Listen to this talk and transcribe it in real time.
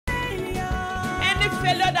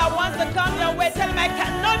failure that wants to come your way, tell him, I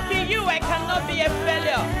cannot be you. I cannot be a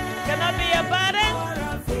failure. Cannot be a burden.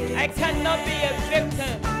 I cannot be a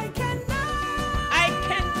victim. I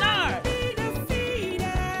cannot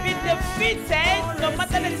be defeated. No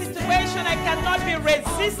matter the situation, I cannot be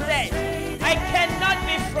resisted. I cannot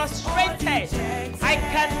be frustrated. I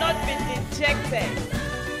cannot be dejected.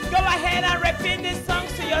 Go ahead and repeat these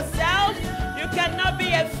songs to yourself. You cannot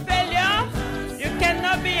be a failure. You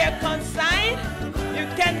cannot be a consign. You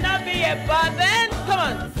cannot be a burden. Come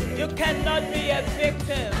on. You cannot be a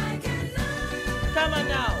victim. Come on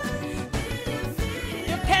now.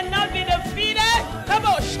 You cannot be defeated. Come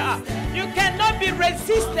on, Sha. You cannot be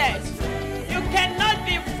resisted. You cannot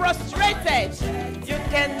be frustrated. You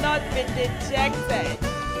cannot be dejected.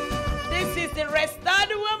 This is the restored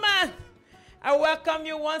woman. I welcome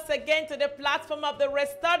you once again to the platform of the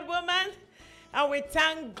restored woman. And we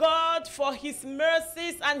thank God for his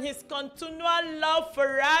mercies and his continual love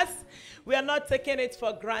for us. We are not taking it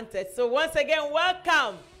for granted. So once again,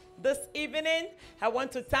 welcome. This evening, I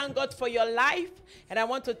want to thank God for your life, and I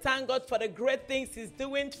want to thank God for the great things he's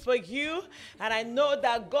doing for you. And I know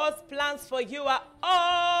that God's plans for you are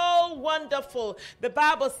all wonderful. The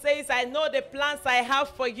Bible says, I know the plans I have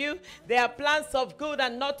for you. They are plans of good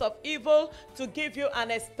and not of evil, to give you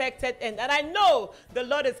an expected end. And I know the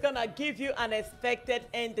Lord is going to give you an expected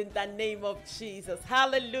end in the name of Jesus.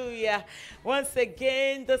 Hallelujah. Once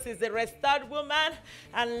again, this is the restored woman.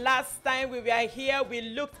 And last time we were here, we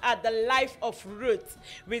looked at the life of Ruth.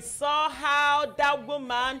 We saw how that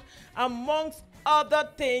woman, amongst other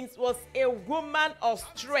things, was a woman of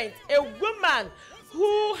strength, a woman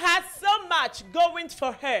who had so much going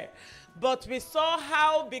for her. But we saw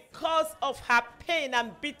how, because of her pain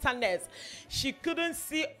and bitterness, she couldn't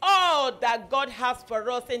see all that God has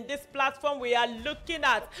for us. In this platform, we are looking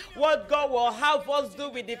at what God will have us do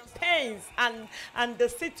with the pains and the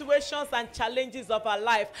situations and challenges of our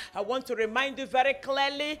life. I want to remind you very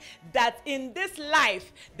clearly that in this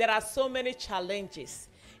life, there are so many challenges.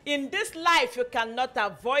 In this life, you cannot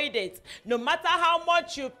avoid it. No matter how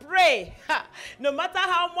much you pray, no matter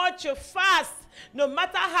how much you fast, no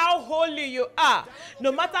matter how holy you are, no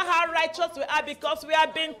matter how righteous we are, because we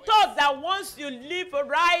have been taught that once you live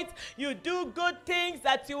right, you do good things,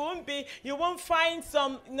 that you won't find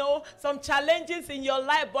some challenges in your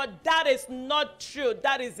life. But that is not true.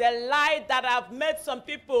 That is a lie that have made some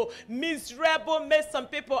people miserable, made some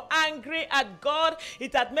people angry at God.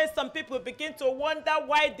 It has made some people begin to wonder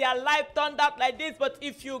why their life turned out like this. But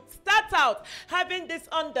if you start out having this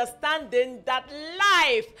understanding that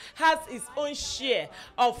life has its own share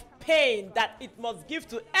of pain that it must give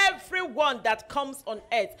to everyone that comes on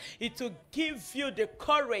earth, it will give you the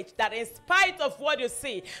courage that in spite of what you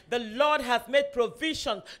see, the Lord has made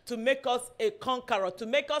provision to make us a conqueror, to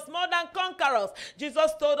make us more than conquerors.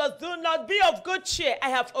 Jesus told us, do not be of good cheer. I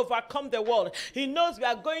have overcome the world. He knows we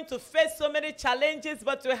are going to face so many challenges,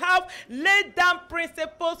 but we have laid down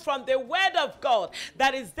principles from the word of God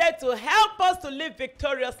that is there to help us to live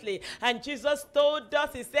victoriously. And Jesus told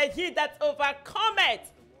us, he said, he that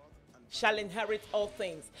overcometh shall inherit all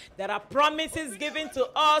things. There are promises given to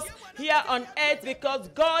us here on earth because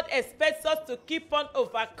God expects us to keep on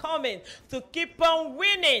overcoming, to keep on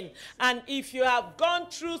winning. And if you have gone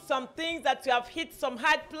through some things, that you have hit some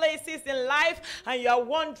hard places in life and you are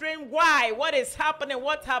wondering why, what is happening,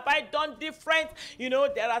 what have I done different? You know,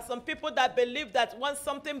 there are some people that believe that once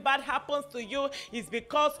something bad happens to you, it's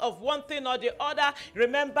because of one thing or the other.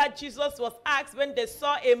 Remember, Jesus was asked when they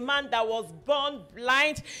saw a man that was born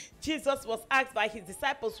blind. Jesus was asked by his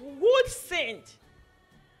disciples, who sinned?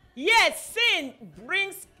 Yes, sin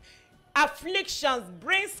brings afflictions,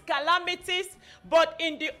 brings calamities, but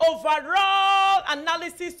in the overall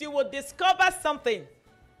analysis, you will discover something.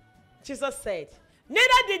 Jesus said,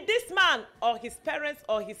 neither did this man or his parents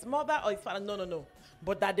or his mother or his father, no.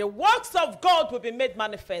 But that the works of God will be made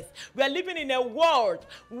manifest. We are living in a world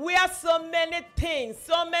where so many things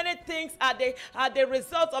are the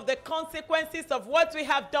result of the consequences of what we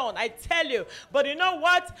have done. I tell you. But you know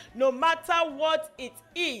what? No matter what it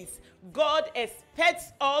is, God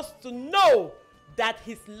expects us to know that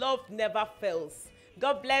his love never fails.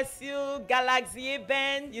 God bless you, Galaxy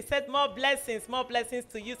Ben. You said more blessings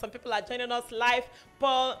to you. Some people are joining us live.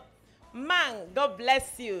 Paul Man, God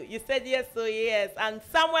bless you. You said yes, so yes. And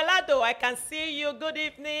Samuel Ado, I can see you. Good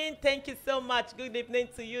evening. Thank you so much. Good evening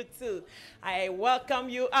to you too. I welcome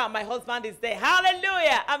you. My husband is there.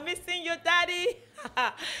 Hallelujah. I'm missing you, Daddy.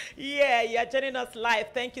 Yeah, you are joining us live.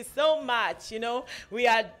 Thank you so much. You know, we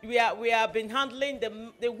have been handling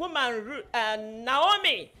the woman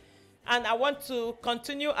Naomi. And I want to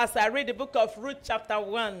continue as I read the book of Ruth chapter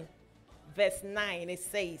 1. verse 9, it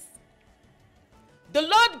says, the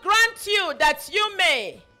Lord grant you that you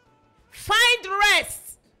may find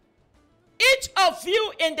rest, each of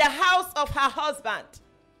you in the house of her husband.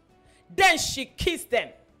 Then she kissed them,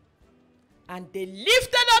 and they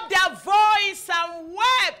lifted up their voice and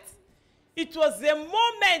wept. It was a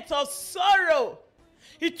moment of sorrow.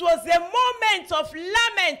 It was a moment of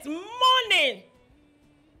lament, mourning.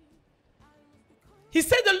 He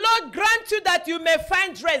said, the Lord grant you that you may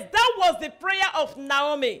find rest. That was the prayer of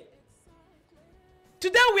Naomi.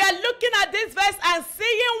 Today we are looking at this verse and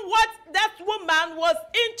seeing what that woman was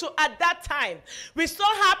into at that time. We saw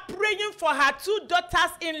her praying for her 2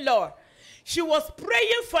 daughters-in-law. She was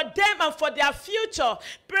praying for them and for their future,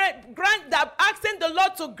 asking the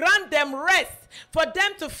Lord to grant them rest, for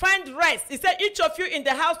them to find rest. He said, each of you in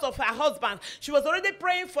the house of her husband. She was already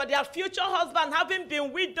praying for their future husband, having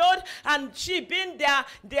been widowed, and she being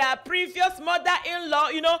their previous mother-in-law.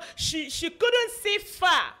 You know, she couldn't see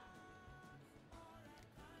far.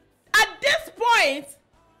 At this point,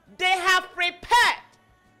 they have prepared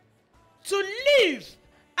to leave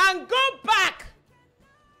and go back.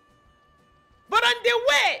 But on the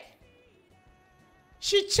way,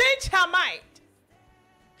 she changed her mind.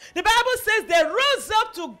 The Bible says they rose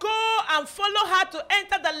up to go and follow her to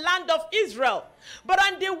enter the land of Israel. But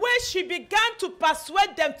on the way, she began to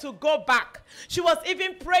persuade them to go back. She was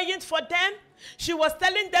even praying for them. She was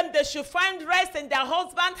telling them they should find rest in their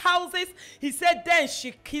husband's houses. He said then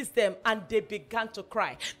she kissed them and they began to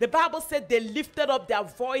cry. The Bible said they lifted up their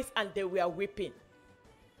voice and they were weeping.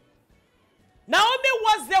 Naomi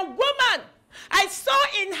was the woman. I saw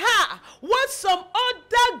in her what some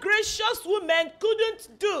other gracious women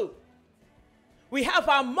couldn't do. We have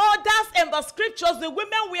our mothers in the scriptures, the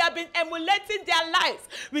women we have been emulating their lives.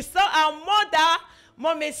 We saw our mother,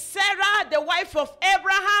 Mommy Sarah, the wife of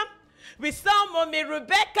Abraham. We saw Mommy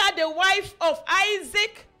Rebecca, the wife of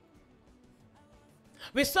Isaac.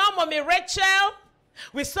 We saw Mommy Rachel.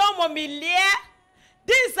 We saw Mommy Leah.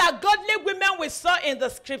 These are godly women we saw in the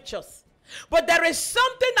scriptures. But there is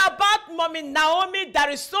something about Mommy Naomi that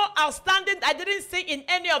is so outstanding I didn't see in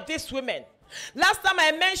any of these women. Last time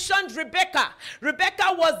I mentioned Rebecca.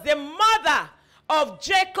 Rebecca was the mother of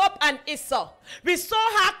Jacob and Esau. We saw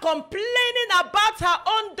her complaining about her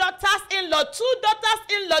own daughters-in-law, 2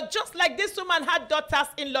 daughters-in-law, just like this woman had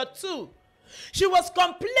daughters-in-law too. She was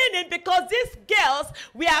complaining because these girls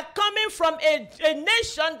were coming from a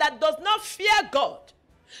nation that does not fear God.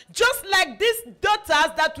 Just like these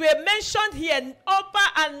daughters that were mentioned here, Orpah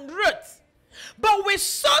and Ruth. But we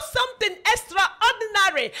saw something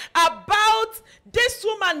extraordinary about this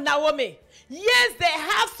woman, Naomi. Yes, they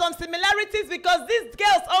have some similarities because these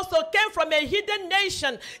girls also came from a hidden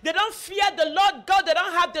nation. They don't fear the Lord God. They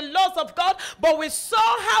don't have the laws of God. But we saw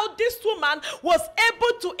how this woman was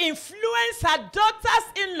able to influence her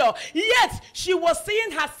daughters-in-law. Yet, she was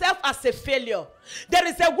seeing herself as a failure. There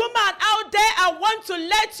is a woman out there, I want to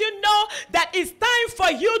let you know that it's time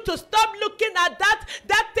for you to stop looking at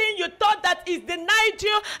that thing you thought that is denied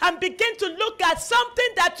you and begin to look at something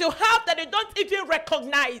that you have that you don't even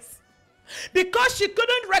recognize. Because she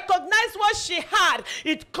couldn't recognize what she had,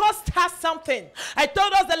 it cost her something. I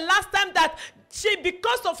told us the last time that she,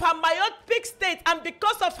 because of her myopic state and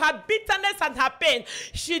because of her bitterness and her pain,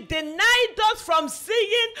 she denied us from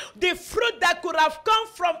seeing the fruit that could have come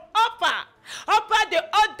from Orpah. Orpah, the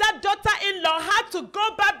other daughter-in-law, had to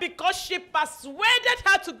go back because she persuaded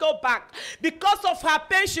her to go back. Because of her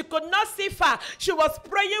pain, she could not see far. She was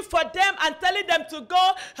praying for them and telling them to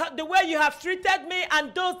go the way you have treated me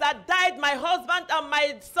and those that died, my husband and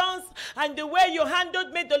my sons, and the way you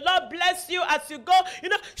handled me, the Lord bless you as you go. You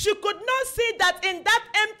know, she could not see that in that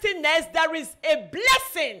emptiness there is a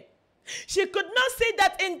blessing. She could not see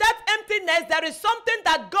that in that emptiness there is something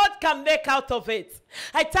that God can make out of it.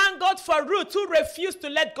 I thank God for Ruth, who refused to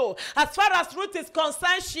let go. As far as Ruth is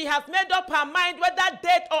concerned, she has made up her mind whether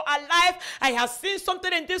dead or alive. I have seen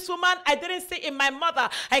something in this woman I didn't see in my mother.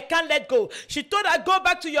 I can't let go. She told her, go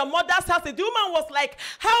back to your mother's house. The woman was like,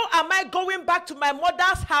 how am I going back to my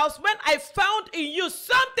mother's house when I found in you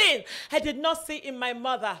something I did not see in my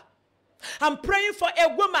mother? I'm praying for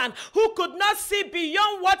a woman who could not see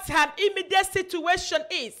beyond what her immediate situation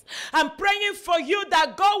is. I'm praying for you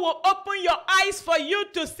that God will open your eyes for you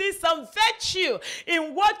to see some virtue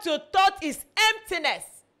in what you thought is emptiness.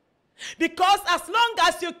 Because as long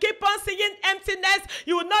as you keep on seeing emptiness,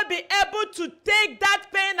 you will not be able to take that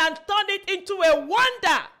pain and turn it into a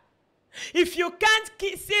wonder. If you can't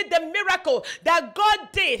see the miracle that God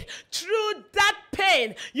did through that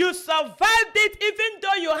pain, you survived it even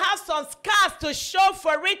though you have some scars to show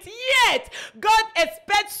for it, yet God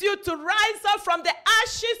expects you to rise up from the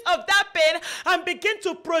ashes of that pain and begin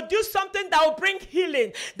to produce something that will bring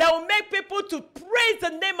healing, that will make people to praise the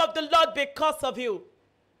name of the Lord because of you.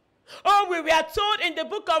 Oh, we were told in the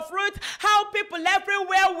book of Ruth how people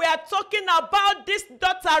everywhere were talking about this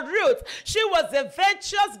daughter Ruth. She was a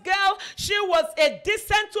virtuous girl. She was a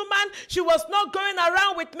decent woman. She was not going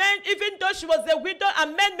around with men, even though she was a widow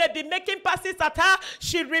and men may be making passes at her.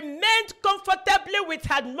 She remained comfortably with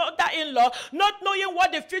her mother-in-law, not knowing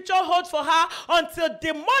what the future holds for her, until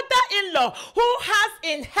the mother-in-law, who has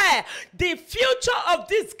in her the future of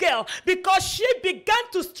this girl, because she began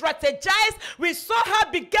to strategize. We saw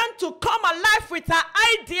her begin to come alive with her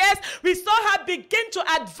ideas. We saw her begin to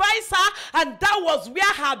advise her, and that was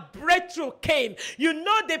where her breakthrough came. You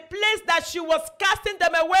know, the place that she was casting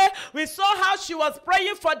them away, we saw how she was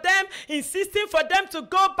praying for them, insisting for them to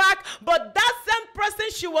go back, but that same person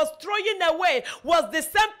she was throwing away was the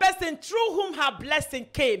same person through whom her blessing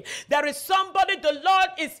came. There is somebody the Lord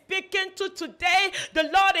is speaking to today. The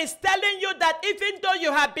Lord is telling you that even though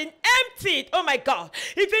you have been emptied, oh my God,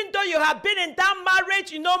 even though you have been in that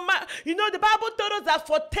marriage, you know, the Bible told us that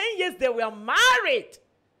for 10 years they were married.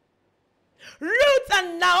 Ruth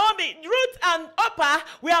and Naomi, Ruth and Orpah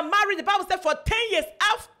were married, the Bible said, for 10 years.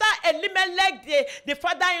 After Elimelech, the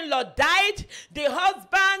father-in-law, died, the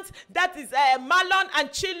husbands, that is Mahlon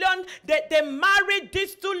and Chilion, they married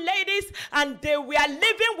these two ladies, and they were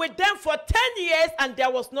living with them for 10 years, and there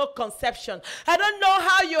was no conception. I don't know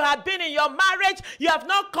how you have been in your marriage. You have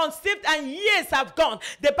not conceived, and years have gone.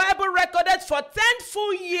 The Bible recorded for 10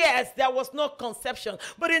 full years there was no conception.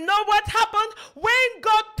 But you know what happened? When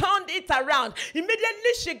God turned it around,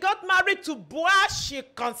 immediately she got married to Boaz. She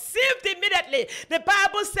conceived immediately. The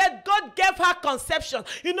Bible said God gave her conception.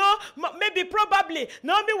 You know, maybe probably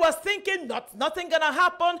Naomi was thinking, nothing gonna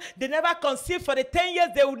happen. They never conceived for the 10 years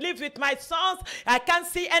they would live with my sons. I can't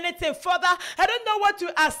see anything further. I don't know what you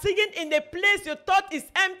are seeing in a place you thought is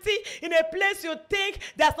empty, in a place you think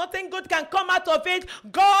there's nothing good can come out of it.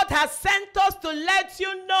 God has sent us to let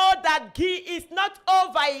you know that He is not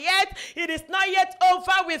over yet. It is not yet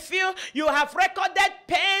over with you. You have recorded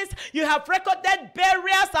pains, you have recorded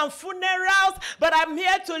burials and funerals, but I'm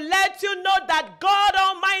here to let you know that God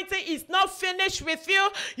Almighty is not finished with you.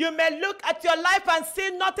 You may look at your life and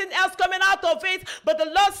see nothing else coming out of it, but the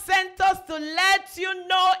Lord sent us to let you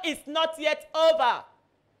know it's not yet over.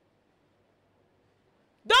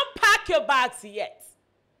 Don't pack your bags yet.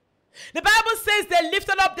 The Bible says they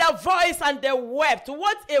lifted up their voice and they wept.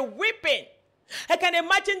 What a weeping. I can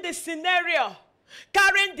imagine the scenario.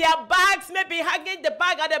 Carrying their bags, maybe hanging the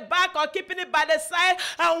bag at the back or keeping it by the side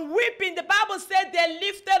and weeping. The Bible said they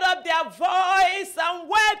lifted up their voice and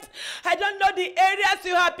wept. I don't know the areas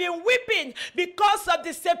you have been weeping because of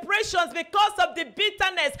the separations, because of the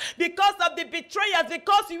bitterness, because of the betrayals,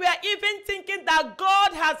 because you are even thinking that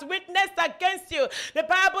God has witnessed against you. The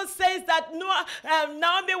Bible says that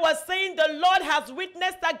Naomi was saying, the Lord has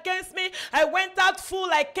witnessed against me. I went out full,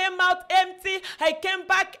 I came out empty, I came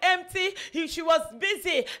back empty. She was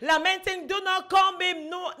busy lamenting, do not call me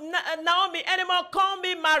Naomi anymore, call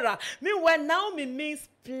me Mara. Meanwhile, Naomi means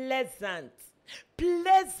pleasant.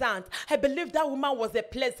 Pleasant. I believe that woman was a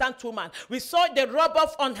pleasant woman. We saw the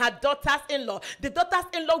rub-off on her daughters-in-law. The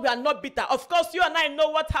daughters-in-law were not bitter. Of course, you and I know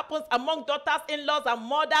what happens among daughters-in-laws and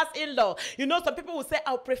mothers-in-law. You know, some people will say,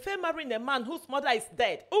 I'll prefer marrying a man whose mother is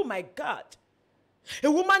dead. Oh my God.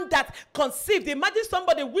 A woman that conceived. Imagine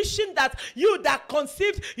somebody wishing that you that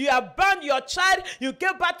conceived, you have burned your child, you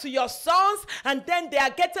gave birth to your sons, and then they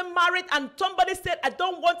are getting married, and somebody said, I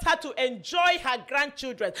don't want her to enjoy her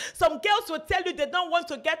grandchildren. Some girls will tell you they don't want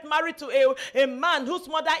to get married to a man whose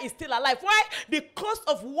mother is still alive. Why? Because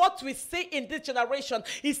of what we see in this generation.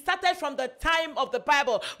 It started from the time of the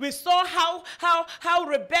Bible. We saw how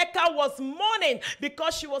Rebecca was mourning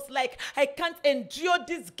because she was like, I can't endure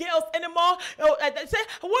these girls anymore. They say,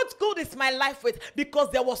 what good is my life with?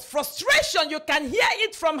 Because there was frustration. You can hear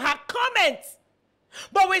it from her comments.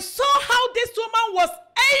 But we saw how this woman was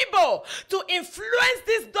able to influence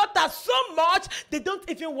this daughter so much, they don't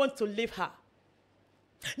even want to leave her.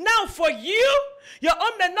 Now for you, your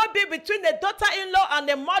own may not be between a daughter-in-law and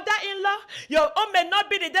a mother-in-law. Your own may not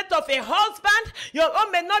be the death of a husband. Your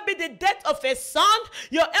own may not be the death of a son.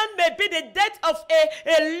 Your own may be the death of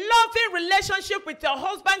a loving relationship with your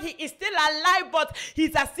husband. He is still alive, but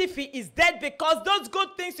he's as if he is dead, because those good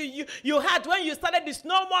things you had when you started is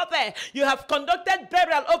no more there. You have conducted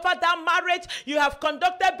burial over that marriage. You have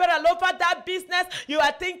conducted burial over that business. You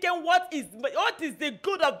are thinking, what is the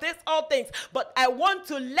good of these all things? But I want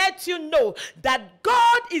to let you know that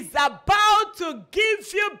God is about to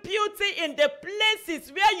give you beauty in the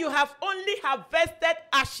places where you have only harvested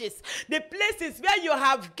ashes, the places where you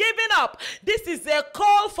have given up. This is a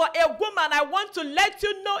call for a woman. I want to let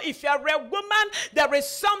you know, if you're a woman, there is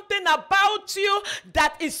something about you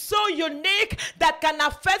that is so unique that can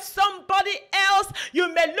affect somebody else.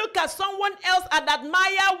 You may look at someone else and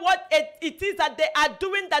admire what it is that they are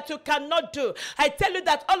doing that you cannot do. I tell you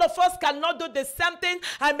that all of us cannot do the same thing.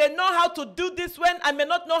 I may know how to do this one, I may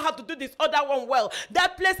not know how to do this other one well.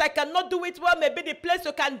 That place I cannot do it well may be the place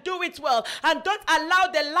you can do it well. And don't allow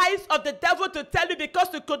the lies of the devil to tell you because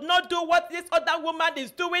you could not do what this other woman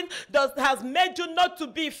is doing has made you not to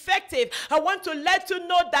be effective. I want to let you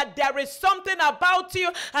know that there is something about you,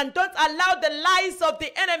 and don't allow the lies of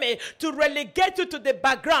the enemy to relegate you to the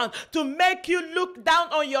background, to make you look down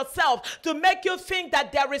on yourself, to make you think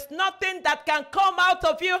that there is nothing that can come out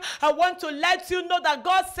of you. I want to let you know that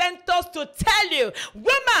God sent us to tell you,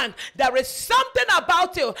 woman, there is something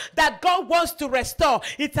about you that God wants to restore.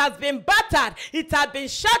 It has been battered, it has been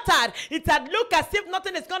shattered, it had looked as if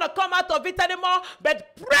nothing is going to come out of it anymore,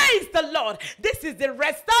 but praise the Lord. This is the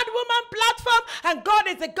Restored Woman platform, and God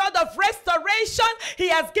is a God of restoration. He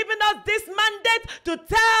has given us this mandate to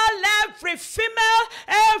tell every female,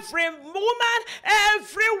 every woman,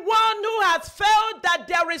 everyone who has felt that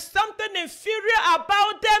there is something inferior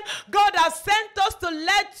about them. God has sent us to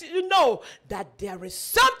let you know that there is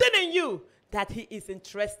something in you that he is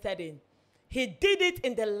interested in. He did it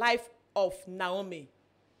in the life of Naomi.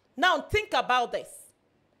 Now think about this.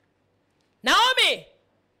 Naomi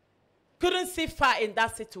couldn't see far in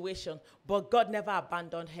that situation, but God never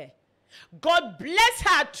abandoned her. God blessed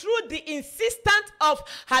her through the insistence of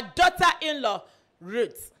her daughter-in-law,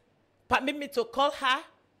 Ruth. Permit me to call her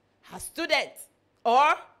her student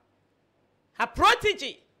or her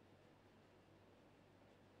protege.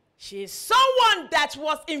 She is someone that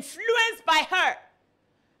was influenced by her,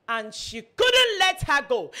 and she couldn't let her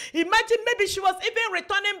go. Imagine, maybe she was even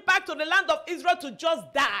returning back to the land of Israel to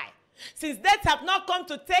just die. Since death have not come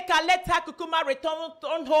to take her, let her kukuma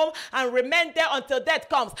return home and remain there until death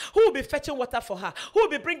comes. Who will be fetching water for her? Who will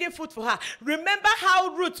be bringing food for her? Remember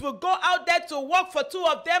how Ruth will go out there to work for two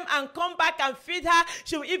of them and come back and feed her.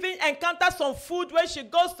 She will even encounter some food when she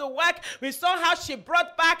goes to work. We saw how she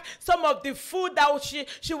brought back some of the food that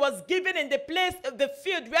she was given in the place of the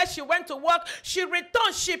field where she went to work. She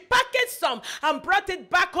returned, she packaged some and brought it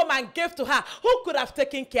back home and gave to her. Who could have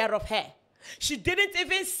taken care of her? She didn't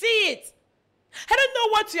even see it. I don't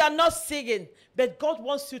know what you are not seeing, but God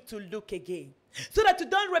wants you to look again so that you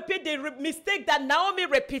don't repeat the mistake that Naomi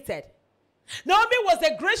repeated. Naomi was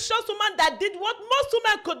a gracious woman that did what most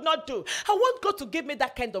women could not do. I want God to give me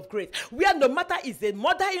that kind of grace, where no matter is a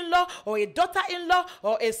mother-in-law or a daughter-in-law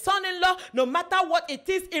or a son-in-law, no matter what it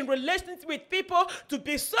is in relations with people, to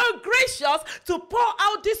be so gracious to pour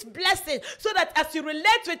out this blessing, so that as you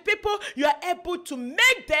relate with people, you are able to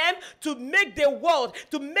make them, to make the world,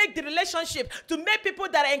 to make the relationship, to make people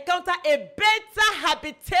that encounter a better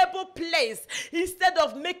habitable place, instead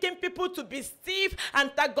of making people to be stiff,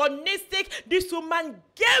 antagonistic. This woman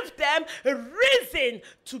gave them a reason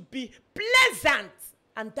to be pleasant.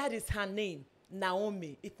 And that is her name,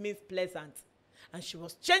 Naomi. It means pleasant. And she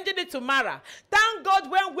was changing it to Mara. Thank God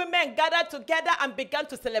when women gathered together and began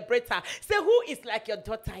to celebrate her. Say, who is like your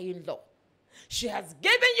daughter-in-law? She has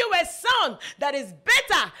given you a son that is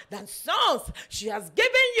better than sons. She has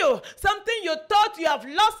given you something you thought you have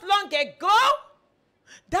lost long ago.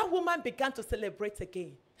 That woman began to celebrate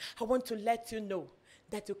again. I want to let you know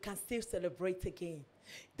that you can still celebrate again.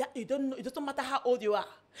 That you don't know, it doesn't matter how old you are.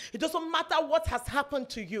 It doesn't matter what has happened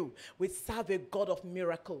to you. We serve a God of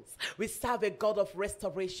miracles. We serve a God of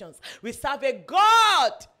restorations. We serve a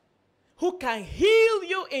God who can heal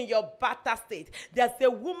you in your battered state. There's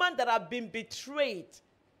a woman that has been betrayed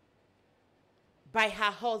by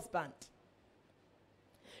her husband.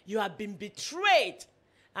 You have been betrayed,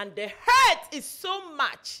 and the hurt is so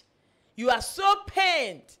much. You are so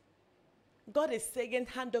pained. God is saying,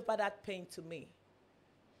 hand over that pain to me.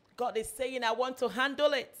 God is saying, I want to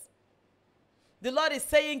handle it. The Lord is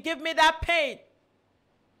saying, give me that pain.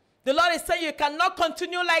 The Lord is saying, you cannot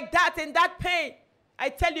continue like that in that pain. I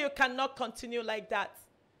tell you, you cannot continue like that.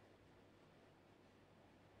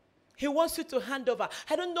 He wants you to hand over.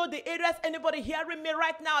 I don't know the areas, anybody hearing me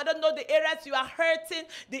right now, I don't know the areas you are hurting,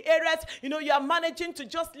 the areas, you are managing to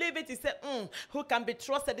just leave it. He said, who can be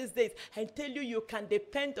trusted these days? I tell you, you can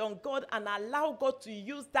depend on God and allow God to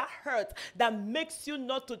use that hurt that makes you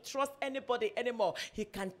not to trust anybody anymore. He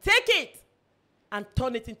can take it and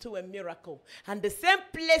turn it into a miracle. And the same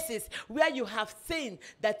places where you have seen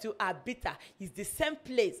that you are bitter is the same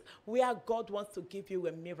place where God wants to give you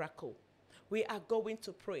a miracle. We are going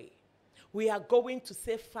to pray. We are going to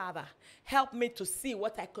say, Father, help me to see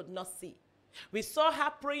what I could not see. We saw her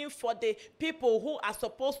praying for the people who are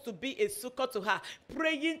supposed to be a succor to her,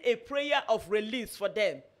 praying a prayer of release for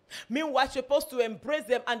them. Meanwhile, she's supposed to embrace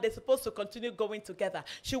them and they're supposed to continue going together.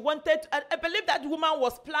 She wanted, I believe that woman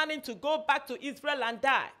was planning to go back to Israel and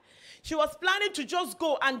die. She was planning to just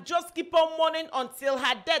go and just keep on mourning until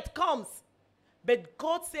her death comes. But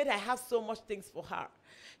God said, I have so much things for her.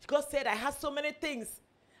 God said, I have so many things.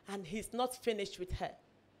 And he's not finished with her.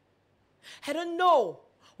 I don't know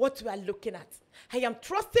what you are looking at. I am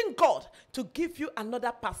trusting God to give you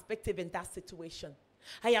another perspective in that situation.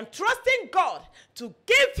 I am trusting God to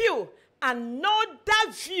give you another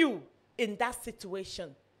view in that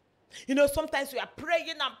situation. Sometimes we are praying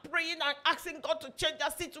and asking God to change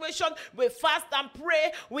that situation. We fast and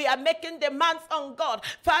pray. We are making demands on God.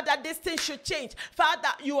 Father, this thing should change. Father,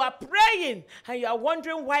 you are praying and you are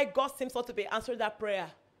wondering why God seems not to be answering that prayer.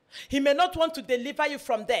 He may not want to deliver you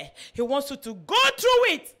from there. He wants you to go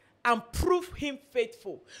through it and prove him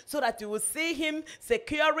faithful so that you will see him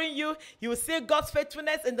securing you. You will see God's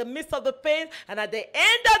faithfulness in the midst of the pain. And at the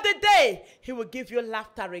end of the day, he will give you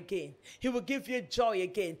laughter again. He will give you joy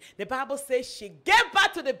again. The Bible says she gave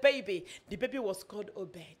birth to the baby. The baby was called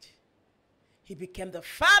Obed. He became the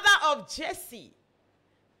father of Jesse.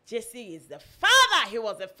 Jesse is the father. He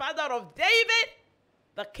was the father of David,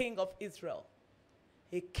 the king of Israel.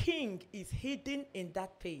 A king is hidden in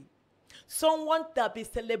that pain. Someone that be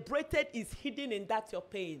celebrated is hidden in that your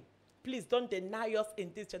pain. Please don't deny us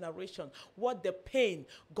in this generation what the pain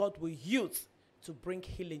God will use to bring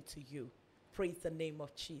healing to you. Praise the name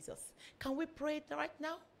of Jesus. Can we pray right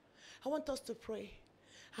now? I want us to pray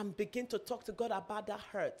and begin to talk to God about that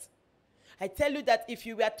hurt. I tell you that if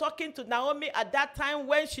you were talking to Naomi at that time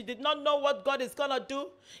when she did not know what God is going to do,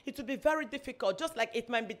 it would be very difficult. Just like it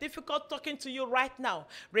might be difficult talking to you right now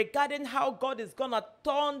regarding how God is going to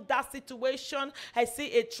turn that situation. I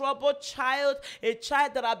see a troubled child, a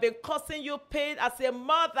child that has been causing you pain as a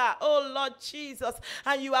mother. Oh, Lord Jesus.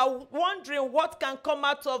 And you are wondering what can come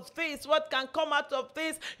out of this, what can come out of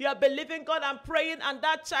this. You are believing God and praying, and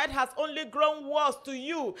that child has only grown worse to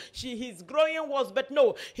you. He's growing worse, but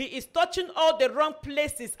no, he is touching all the wrong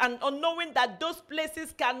places and unknowing that those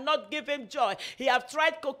places cannot give him joy. He have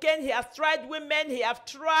tried cocaine, he has tried women, he have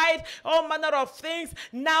tried all manner of things.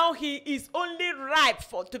 Now he is only ripe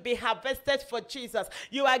to be harvested for Jesus.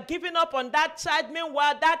 You are giving up on that child.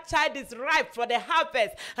 Meanwhile, that child is ripe for the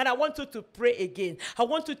harvest. And I want you to pray again. I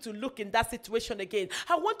want you to look in that situation again.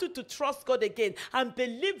 I want you to trust God again and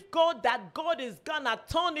believe God that God is gonna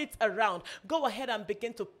turn it around. Go ahead and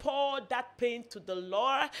begin to pour that pain to the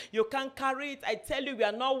Lord. You can't carry it. I tell you, we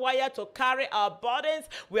are not wired to carry our burdens.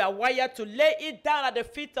 We are wired to lay it down at the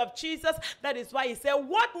feet of Jesus. That is why he said,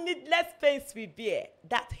 what needless pains we bear,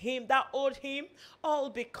 that old hymn,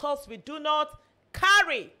 all because we do not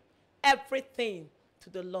carry everything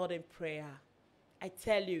to the Lord in prayer. I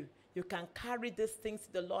tell you, you can carry these things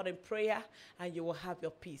to the Lord in prayer and you will have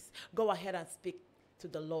your peace. Go ahead and speak to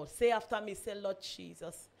the Lord. Say after me, say, Lord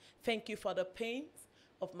Jesus, thank you for the pains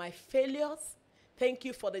of my failures. Thank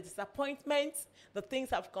you for the disappointments, the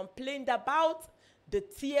things I've complained about, the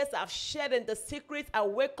tears I've shed in the secret. I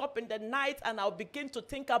wake up in the night and I'll begin to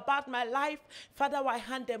think about my life. Father, I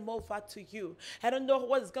hand them over to you. I don't know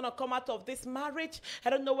what is going to come out of this marriage. I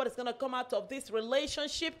don't know what is going to come out of this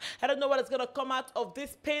relationship. I don't know what is going to come out of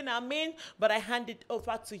this pain I'm in, but I hand it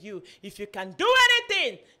over to you. If you can do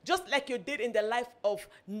anything, just like you did in the life of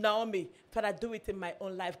Naomi, Father, do it in my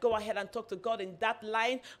own life. Go ahead and talk to God in that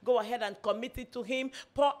line. Go ahead and commit it to him.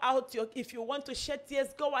 Pour out if you want to shed tears,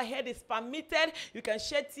 go ahead. It's permitted. You can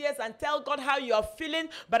shed tears and tell God how you are feeling.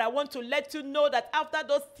 But I want to let you know that after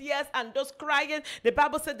those tears and those crying, the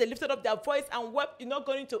Bible said they lifted up their voice and wept. You're not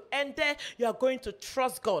going to end there. You are going to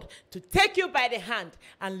trust God to take you by the hand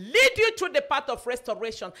and lead you through the path of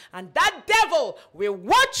restoration. And that devil will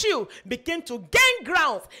watch you begin to gain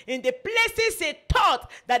ground in the places he thought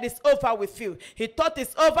that is over with you. He thought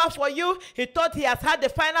it's over for you. He thought he has had the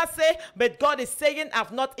final say, but God is saying,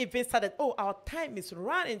 I've not even started. Oh, our time is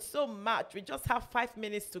running so much. We just have have 5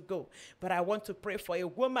 minutes to go, but I want to pray for a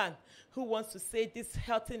woman who wants to say this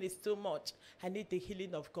hurting is too much. I need the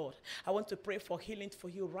healing of God. I want to pray for healing for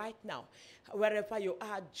you right now. Wherever you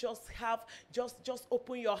are, just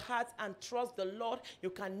open your heart and trust the Lord. You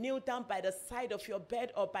can kneel down by the side of your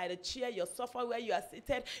bed or by the chair, your sofa where you are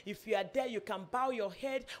seated. If you are there, you can bow your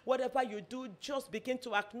head. Whatever you do, just begin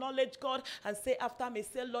to acknowledge God and say after me,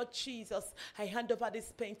 say, Lord Jesus, I hand over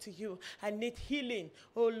this pain to you. I need healing.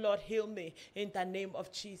 Oh Lord, heal me in the name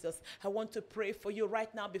of Jesus. I want to pray for you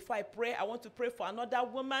right now. Before I pray, I want to pray for another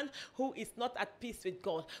woman who is not at peace with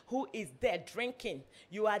God, who is there drinking.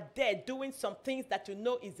 You are there doing some things that you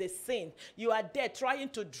know is a sin. You are there trying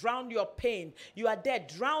to drown your pain. You are there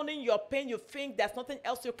drowning your pain. You think there's nothing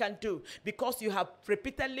else you can do because you have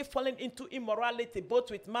repeatedly fallen into immorality,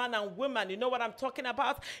 both with man and woman. You know what I'm talking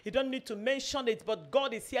about? You don't need to mention it, but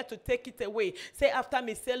God is here to take it away. Say after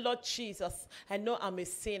me, say, Lord Jesus, I know I'm a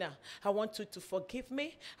sinner. I want you to forgive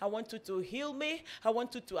me. I want you to heal me. I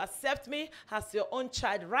want you to accept me as your own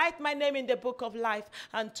child. Write my name in the book of life.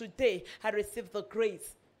 And today I receive the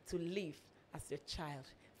grace to live as your child.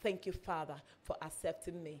 Thank you, Father, for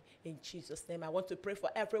accepting me in Jesus' name. I want to pray for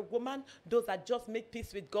every woman, those that just made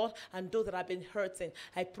peace with God and those that have been hurting.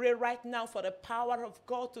 I pray right now for the power of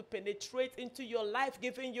God to penetrate into your life,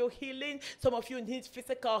 giving you healing. Some of you need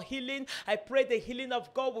physical healing. I pray the healing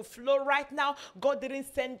of God will flow right now. God didn't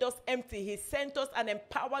send us empty. He sent us and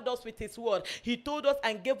empowered us with his word. He told us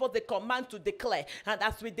and gave us the command to declare. And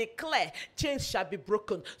as we declare, chains shall be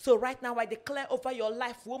broken. So right now I declare over your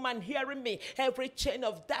life, woman hearing me, every chain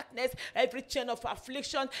of darkness, every chain of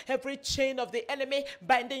affliction, every chain of the enemy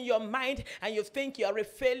binding your mind, and you think you're a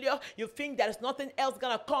failure, you think there's nothing else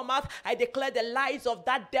gonna come out. I declare the lies of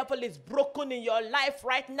that devil is broken in your life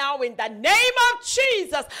right now in the name of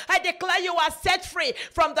Jesus. I declare you are set free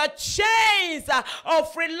from the chains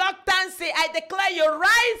of reluctancy. I declare you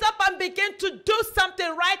rise up and begin to do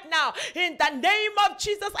something right now in the name of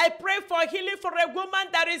Jesus. I pray for healing for a woman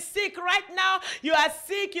that is sick right now. You are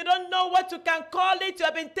sick, you don't know what you can call it, you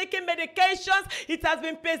have been taking medications, it has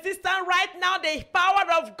been persistent. Right now the power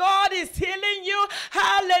of God is healing you.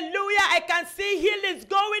 Hallelujah. I can see healings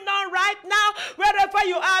going on right now. Wherever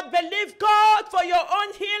you are, believe God for your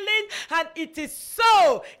own healing, and it is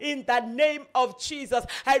so in the name of Jesus.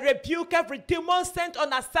 I rebuke every demon sent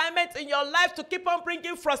on assignment in your life to keep on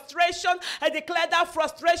bringing frustration. I declare that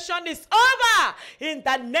frustration is over in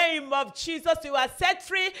the name of Jesus. You are set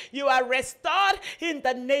free, you are restored in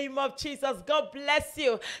the name of Jesus. God bless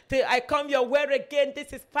you. Till I come your way again,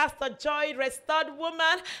 this is Pastor Joy, Restored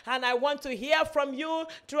Woman, and I want to hear from you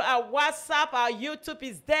through our WhatsApp. Our YouTube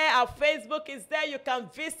is there, our Facebook is there. You can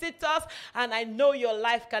visit us, and I know your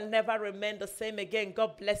life can never remain the same again.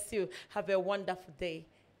 God bless you. Have a wonderful day.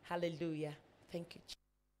 Hallelujah. Thank you.